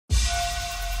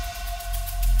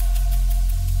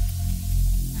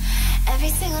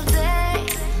single day,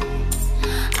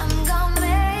 I'm gonna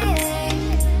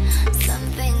make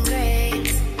something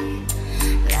great.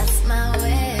 That's my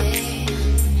way.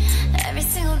 Every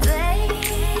single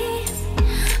day,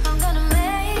 I'm gonna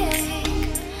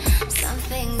make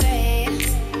something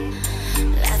great.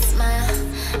 That's my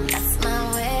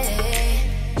way.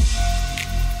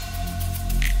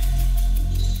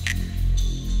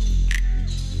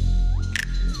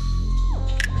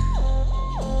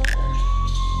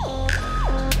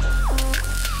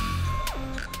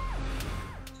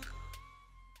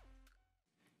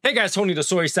 Hey guys, Tony the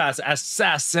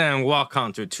Soysauceassassin.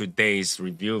 Welcome to today's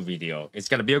review video. It's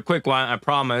gonna be a quick one, I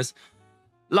promise.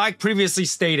 Like previously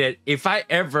stated, if I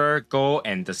ever go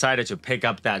and decided to pick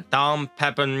up that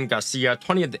Pepin Garcia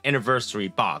 20th anniversary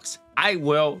box, I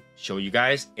will show you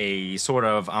guys a sort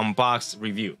of unbox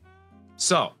review.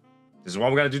 So, this is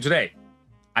what we're gonna do today.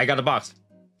 I got the box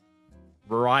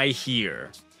right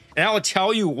here. And I will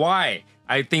tell you why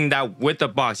I think that with the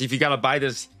box, if you gotta buy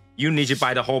this, you need to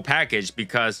buy the whole package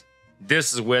because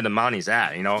this is where the money's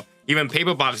at, you know? Even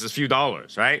paper box is a few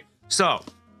dollars, right? So,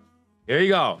 here you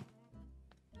go.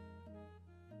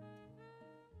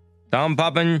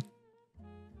 Pepin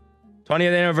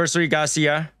 20th anniversary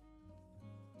Garcia.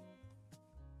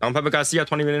 Pepin Garcia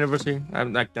 20th anniversary.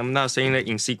 I'm not saying it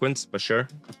in sequence, but sure.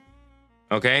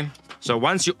 Okay, so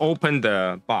once you open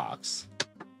the box,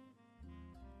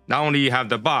 not only you have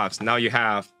the box, now you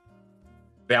have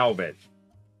velvet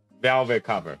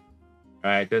cover. All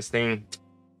right, this thing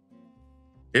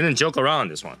didn't joke around,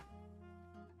 this one.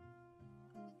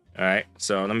 All right,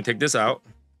 so let me take this out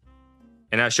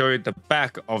and I'll show you the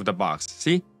back of the box.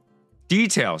 See,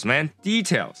 details, man,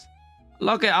 details.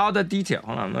 Look at all the detail.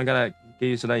 Hold on, I'm gonna get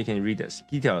you so that you can read this.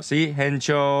 Details. See,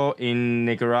 Hencho in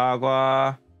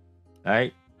Nicaragua.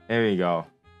 Right, there we go.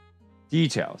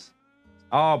 Details,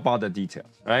 all about the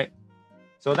details, right?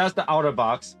 So that's the outer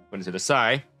box. Put it to the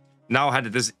side. Now I had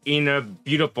this inner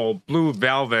beautiful blue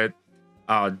velvet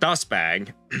dust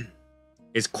bag.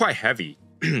 It's quite heavy.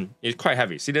 It's quite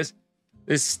heavy. See this?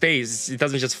 This stays. It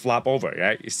doesn't just flop over,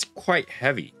 right? It's quite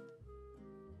heavy,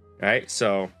 right?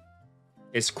 So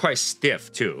it's quite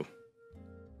stiff too.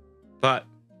 But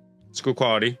it's good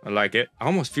quality. I like it. I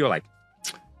almost feel like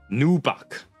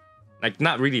nubuck, like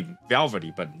not really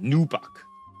velvety, but nubuck,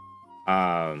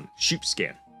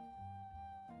 sheepskin.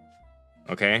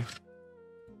 Okay.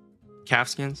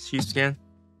 Calfskin, sheepskin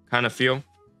kind of feel.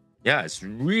 Yeah, it's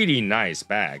really nice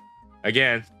bag.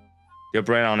 Again, the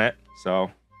brand on it. So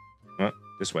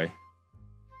this way.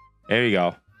 There you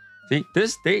go. See,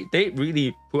 this they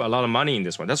really put a lot of money in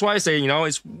this one. That's why I say, you know,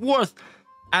 it's worth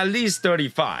at least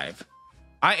 $35.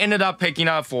 I ended up picking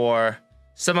up for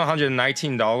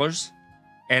 $719,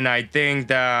 and I think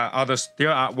that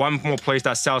there are one more place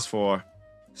that sells for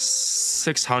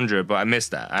 $600, but I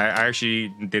missed that. I actually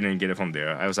didn't get it from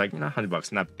there. I was like, you know,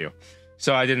 $100, not a big deal.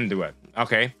 So I didn't do it.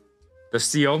 Okay, the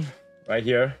seal right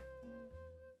here,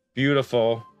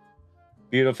 beautiful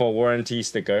warranty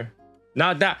sticker.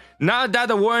 Not that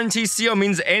the warranty seal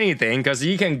means anything, because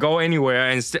you can go anywhere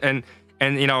and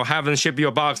you know, have them ship you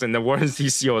a box and the warranty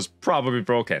seal is probably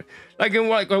broken. Like,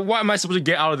 what am I supposed to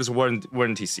get out of this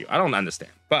warranty seal? I don't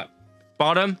understand. But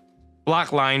bottom,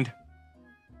 black lined.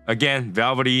 Again,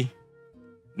 velvety,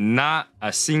 not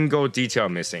a single detail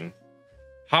missing.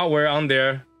 Hardware on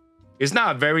there. It's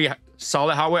not very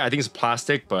solid hardware. I think it's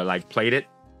plastic, but like plated.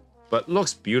 But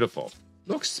looks beautiful.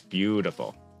 Looks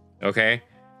beautiful. Okay.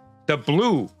 The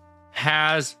blue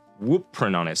has wood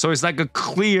print on it, so it's like a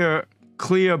clear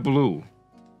blue.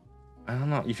 I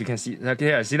don't know if you can see. Like,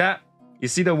 yeah, see that? You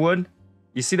see the wood?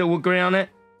 You see the wood grain on it?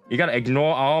 You gotta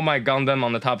ignore all my Gundam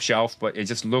on the top shelf, but it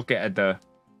just look at the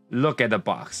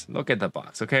box. Look at the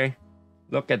box, okay?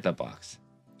 Look at the box.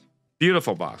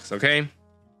 Beautiful box, okay?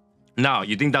 Now,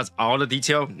 you think that's all the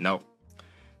detail? No.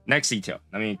 Next detail.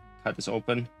 Let me cut this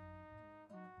open.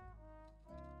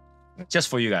 Just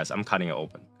for you guys, I'm cutting it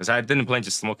open because I didn't plan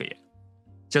to smoke it yet.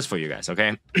 Just for you guys,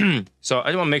 okay? So I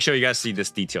just want to make sure you guys see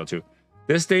this detail too.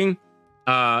 This thing,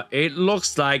 it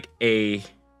looks like a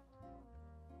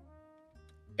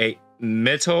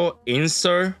metal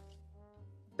insert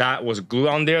that was glued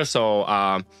on there.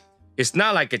 So it's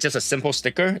not like it's just a simple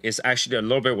sticker. It's actually a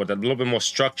little bit with a little bit more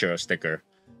structure sticker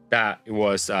that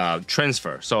was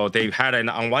transferred. So they had it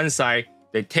on one side,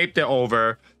 they taped it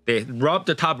over, they rubbed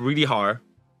the top really hard,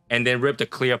 and then ripped the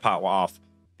clear part off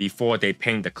before they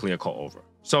paint the clear coat over.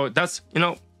 So that's, you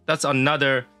know, that's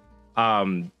another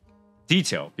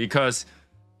detail, because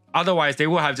otherwise they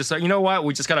will have just like, you know what,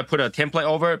 we just gotta put a template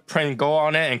over it, print gold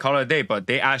on it, and call it a day. But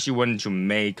they actually wanted to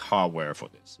make hardware for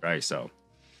this, right? So,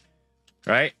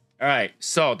 right? All right,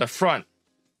 so the front.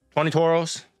 20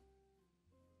 Toros.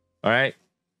 All right.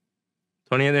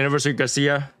 20th anniversary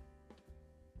Garcia.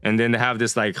 And then they have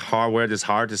this like hardware. This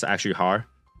is actually hard.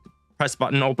 Press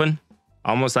button open.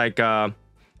 Almost like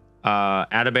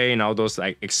Atabey and all those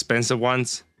like expensive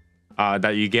ones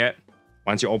that you get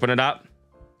once you open it up.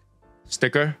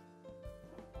 Sticker.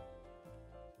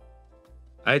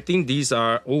 I think these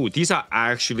are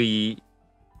actually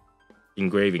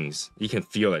engravings. You can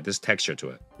feel it. There's texture to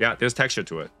it. Yeah, there's texture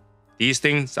to it. These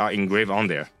things are engraved on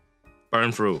there.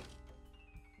 Burn through.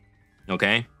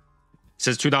 Okay. It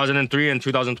says 2003 and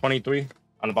 2023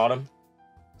 on the bottom.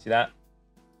 See that?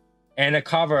 And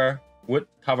a wood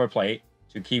cover plate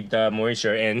to keep the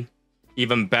moisture in.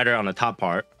 Even better on the top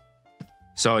part.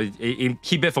 So it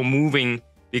keep it from moving,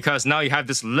 because now you have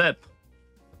this lip.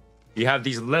 You have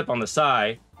these lip on the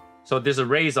side, so this is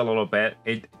raised a little bit.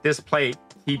 This plate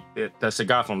keep the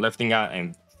cigar from lifting out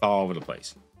and fall over the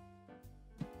place.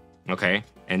 Okay,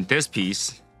 and this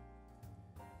piece,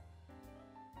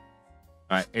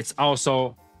 all right, it's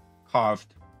also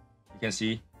carved. You can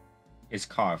see, it's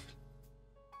carved.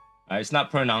 It's not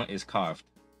printed on, it's carved.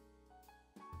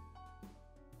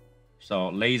 So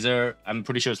laser, I'm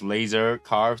pretty sure it's laser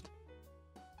carved.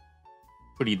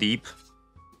 Pretty deep.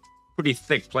 Pretty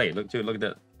thick plate. Look at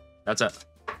that. That's it.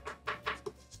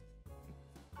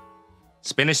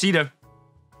 Spanish cedar.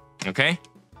 Okay.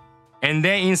 And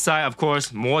then inside, of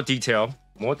course, more detail.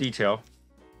 More detail.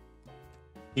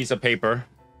 Piece of paper.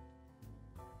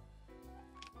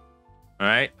 All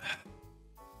right.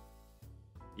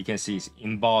 You can see it's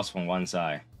embossed from one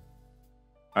side.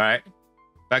 All right.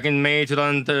 Back in May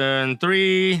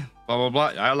 2003. Blah, blah,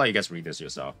 blah. I'll let you guys read this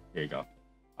yourself. Here you go.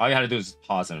 All you have to do is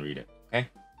pause and read it. Okay.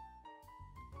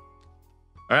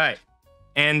 All right,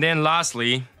 and then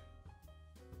lastly,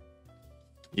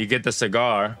 you get the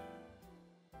cigar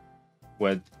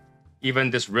with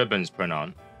even this ribbons print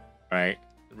on, right?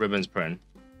 Ribbons print.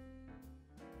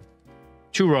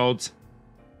 2 roads.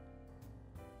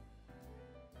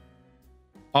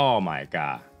 Oh my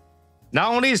God.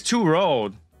 Not only is 2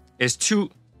 road, it's 2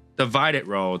 divided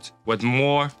roads with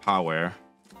more power.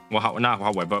 Well, not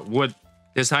power, but wood.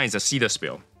 This time is a cedar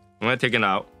spill. I'm gonna take it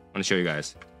out. I'm gonna show you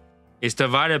guys. It's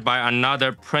divided by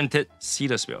another printed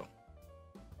cedar spill.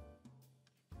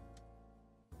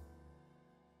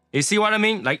 You see what I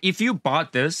mean? Like if you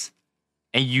bought this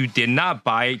and you did not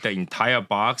buy the entire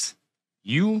box,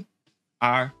 you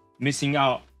are missing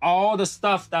out all the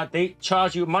stuff that they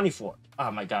charge you money for. Oh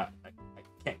my God, I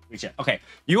can't reach it. Okay,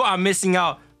 you are missing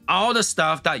out all the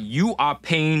stuff that you are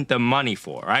paying the money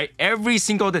for, right? Every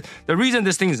single, the reason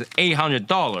this thing is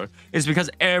 $800 is because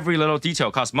every little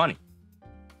detail costs money.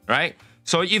 Right?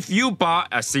 So if you bought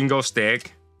a single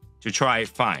stick to try it,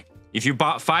 fine. If you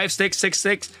bought 5 sticks, 6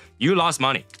 sticks, you lost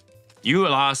money. You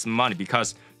lost money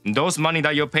because those money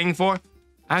that you're paying for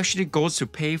actually goes to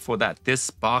pay for this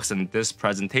box and this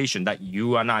presentation that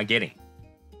you are not getting.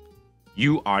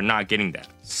 You are not getting that.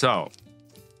 So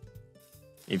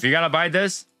if you're gonna buy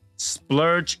this,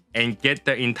 splurge and get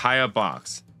the entire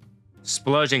box.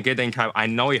 Splurge and get the entire. I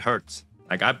know it hurts.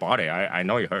 Like I bought it. I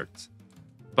know it hurts.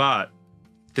 But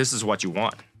this is what you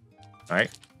want, right?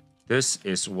 This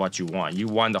is what you want. You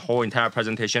want the whole entire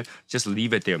presentation. Just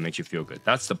leave it there, makes you feel good.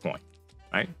 That's the point,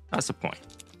 right? That's the point.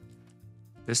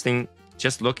 This thing,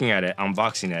 just looking at it,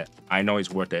 unboxing it, I know it's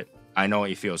worth it. I know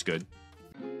it feels good.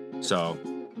 So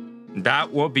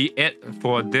that will be it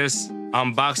for this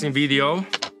unboxing video,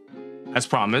 as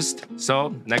promised.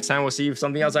 So next time we'll see if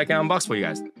something else I can unbox for you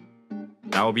guys.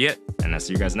 That will be it, and I'll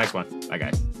see you guys next one. Bye,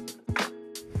 guys.